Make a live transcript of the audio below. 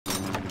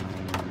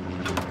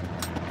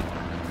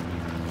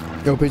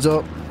OP's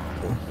up.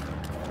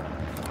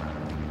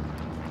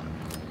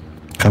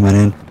 Coming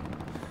in.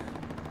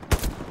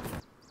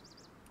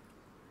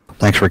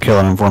 Thanks for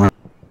killing him for me.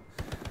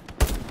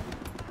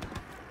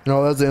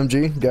 No, that's the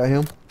MG. Got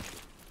him.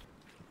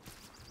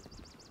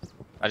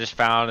 I just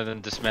found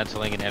and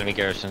dismantling an enemy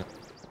garrison.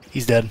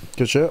 He's dead.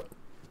 Good shit.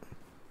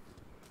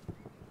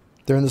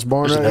 They're in this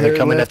barn There's right another here,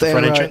 coming at left the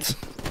front and right. entrance.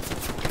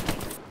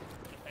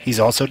 He's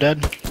also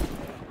dead.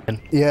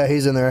 Yeah,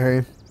 he's in there. I hear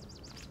you.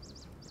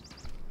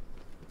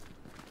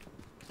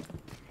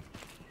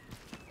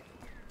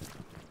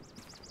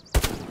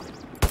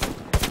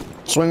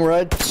 Swing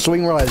right.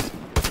 Swing right.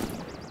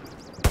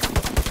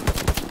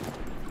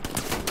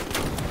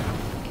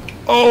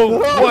 Oh,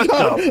 what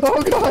God. the?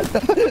 Oh god!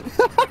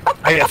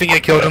 I think I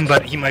killed him,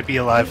 but he might be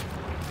alive.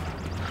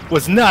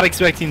 Was not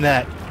expecting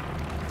that.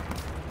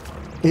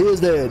 He is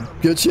dead.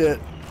 Good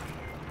shit.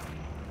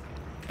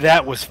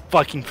 That was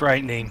fucking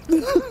frightening.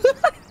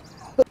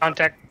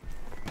 Contact.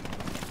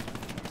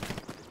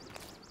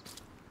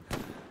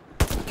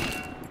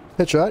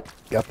 Headshot.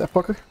 Got that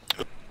fucker.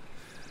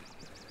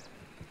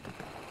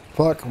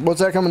 Fuck. What's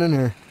that coming in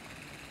here?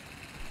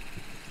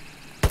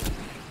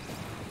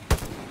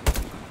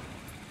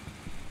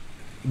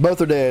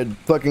 Both are dead.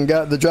 Fucking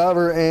got the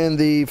driver and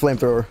the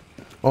flamethrower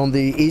on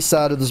the east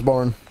side of this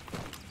barn.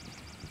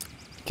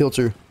 Kill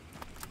 2.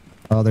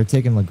 Oh, they're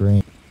taking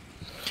LaGrange.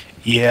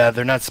 Yeah,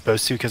 they're not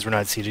supposed to because we're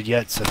not seated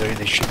yet, so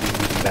they should be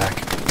moving back.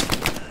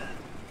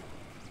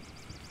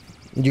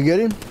 Did you get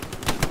him?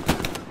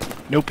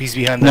 Nope, he's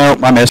behind Nope,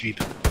 I missed. Jeep.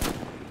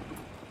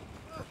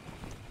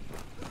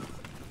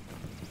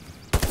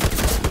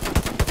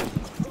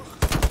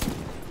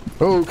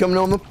 Oh, coming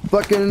on the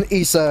fucking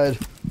east side.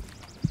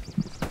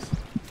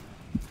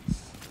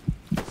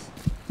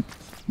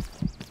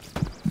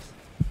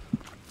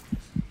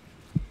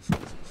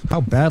 How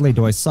badly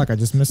do I suck? I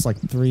just missed like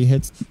 3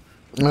 hits.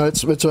 No,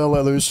 it's a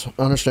let loose.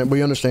 I understand.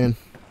 We understand.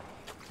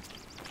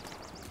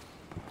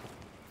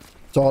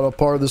 It's all a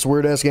part of this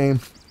weird ass game.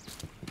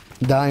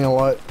 Dying a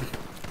lot.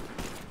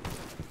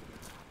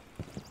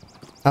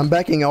 I'm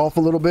backing off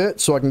a little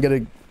bit so I can get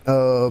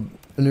a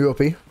new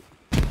OP.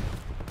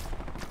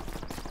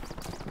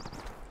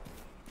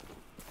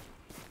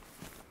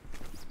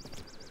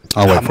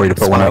 I'll wait for you to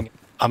put one up.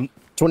 I'm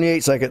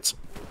 28 seconds.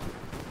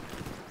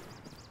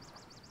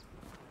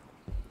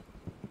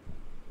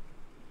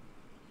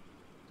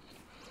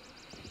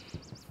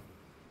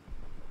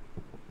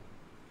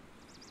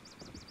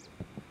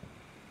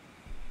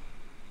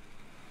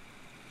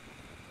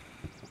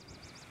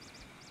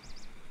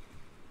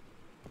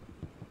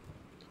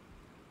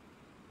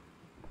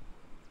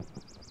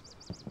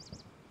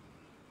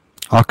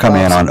 I'll come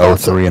in on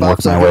 03 and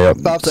work my way up.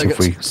 5 See if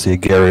seconds. we see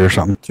Gary or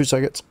something. 2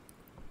 seconds.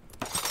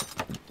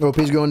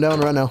 OP's going down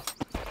right now.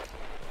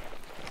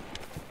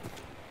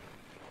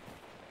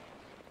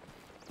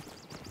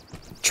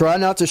 Try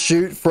not to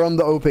shoot from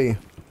the OP.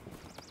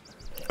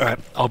 alright.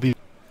 I'll be.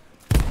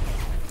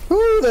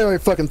 Ooh, they're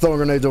already fucking throwing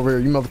grenades over here,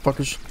 you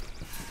motherfuckers.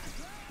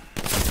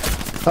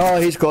 Oh,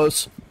 he's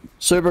close.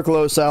 Super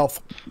close,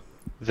 south.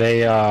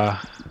 They,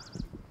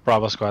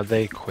 Bravo Squad,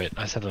 they quit.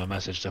 I sent them a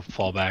message to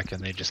fall back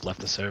and they just left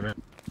the server.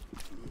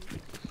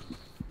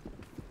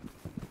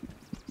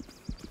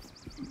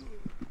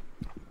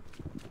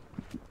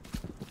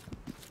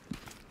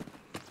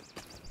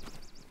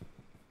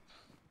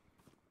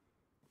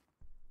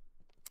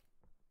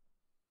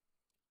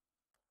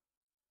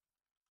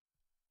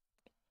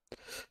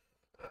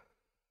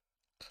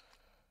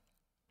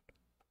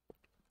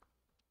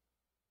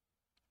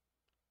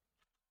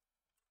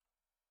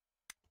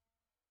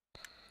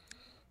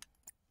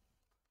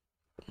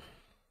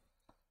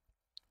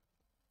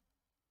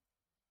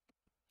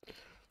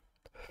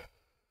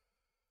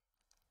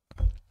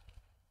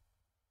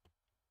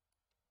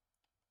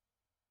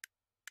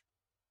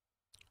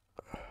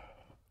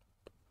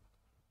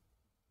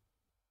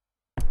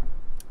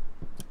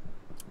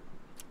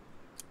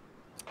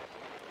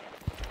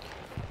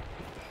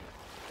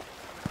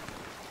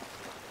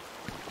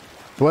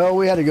 Well,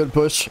 we had a good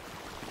push.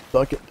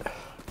 Fuck it.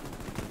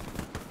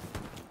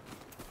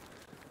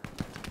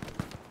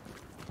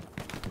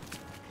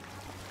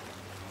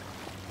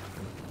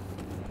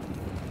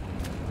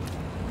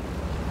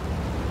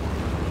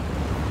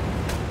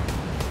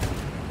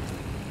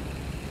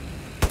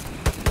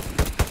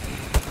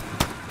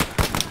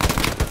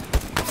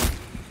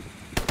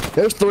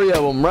 There's 3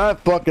 of them right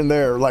fucking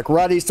there, like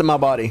right east of my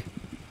body.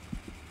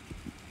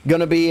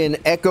 Gonna be in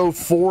Echo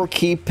 4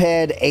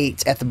 keypad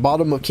 8, at the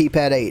bottom of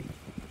keypad 8.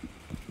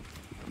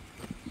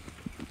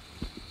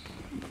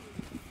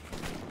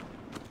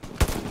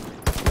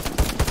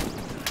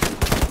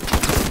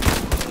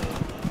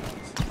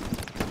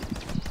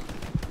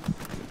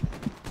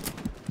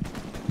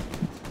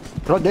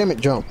 God damn it,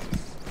 jump.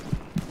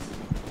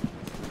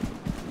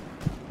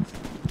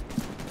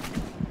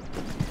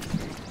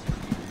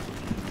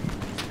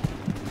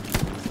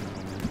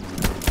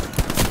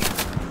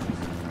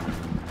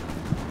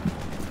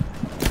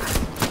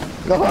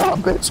 Oh,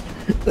 bitch.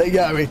 They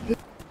got me.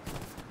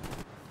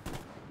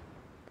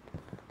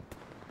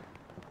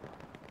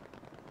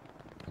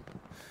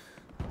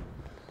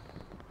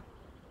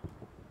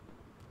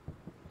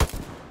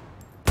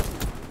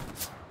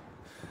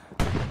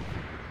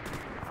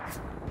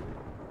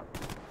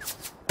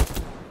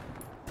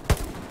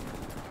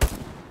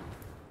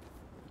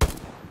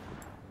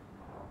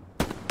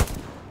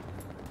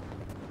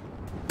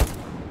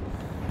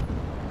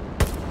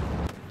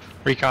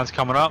 Recon's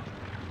coming up.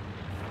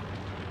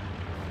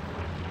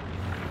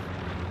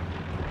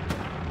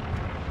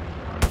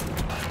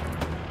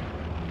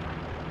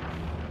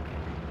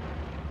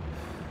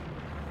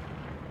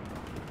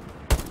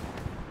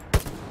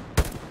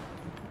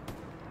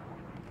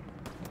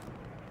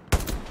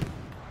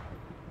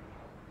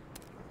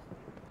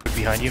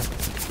 Behind you.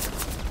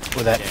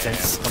 Or that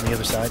fence on the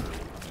other side.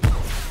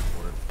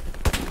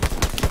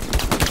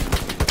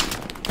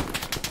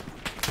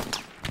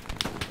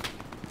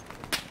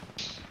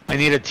 I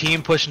need a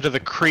team pushing to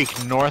the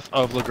creek north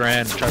of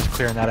LeGrand. Tries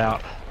clearing that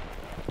out.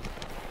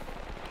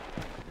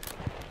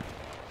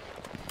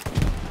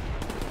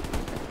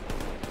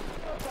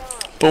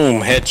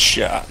 Boom,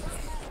 headshot.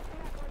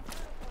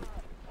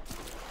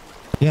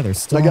 Yeah, there's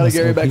still. I gotta on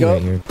Gary this back OP right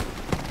up. here.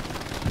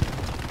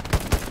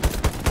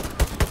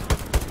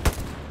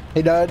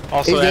 He died.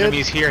 Also, He's dead.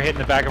 enemies here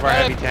hitting the back of our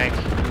heavy tank.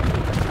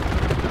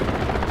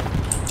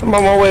 I'm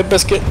on my way,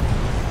 Biscuit.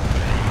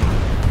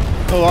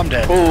 Oh, I'm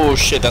dead. Oh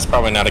shit, that's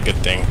probably not a good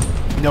thing.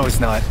 No, it's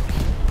not.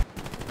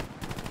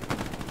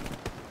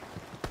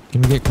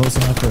 Can we get close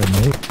enough for a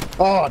nade?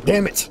 Oh,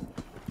 damn it.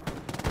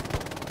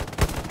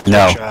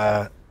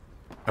 No.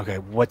 Okay,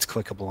 what's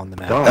clickable on the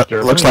map? Gosh,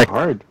 they're looks running like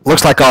hard.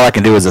 looks like all I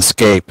can do is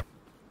escape.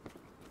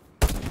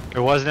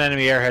 There was an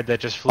enemy airhead that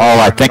just flew. All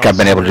I over think I've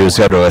been able to do is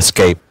go to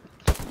escape.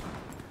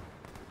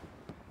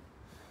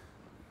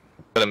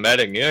 For the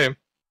medic, yeah.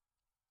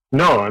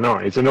 No, no,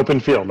 it's an open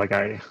field. Like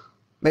I.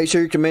 Make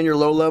sure you command your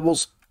low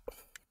levels.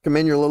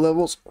 Command your low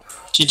levels.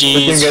 Good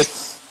game, GG's.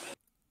 guys.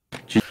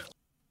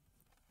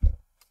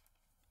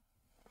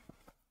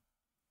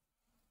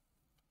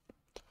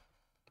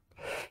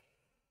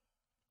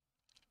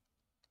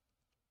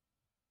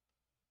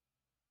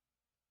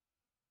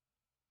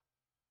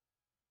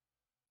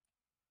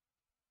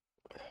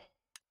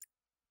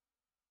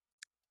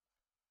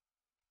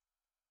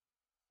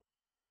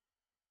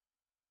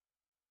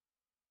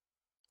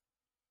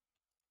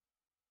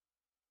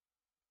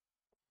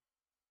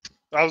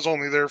 I was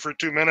only there for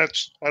 2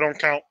 minutes. I don't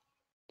count.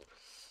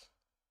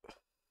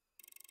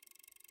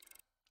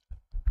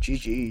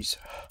 GG's.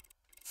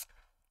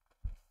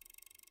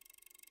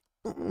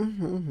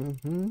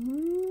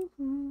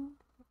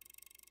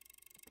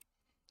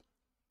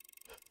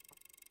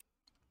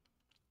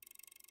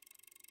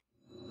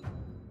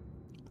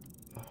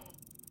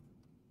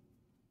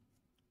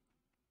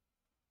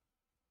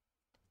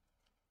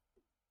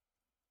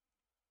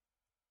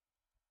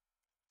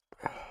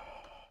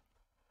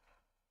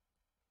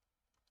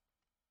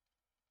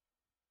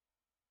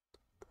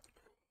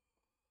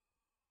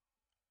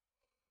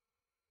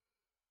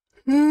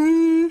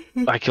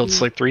 I killed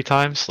Slick 3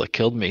 times. Slick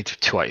killed me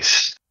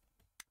twice.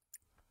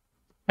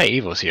 Hey,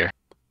 Evo's here.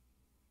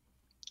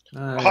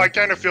 Oh, I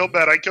kind of feel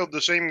bad. I killed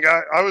the same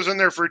guy. I was in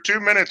there for 2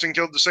 minutes and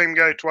killed the same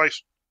guy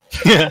twice.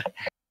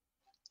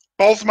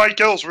 Both my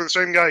kills were the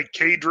same guy,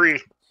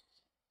 K-Dree.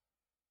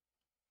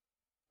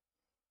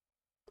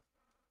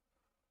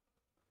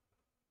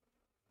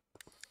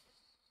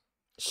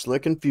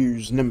 Slick and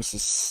Fuse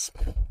Nemesis.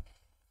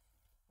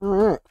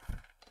 Alright.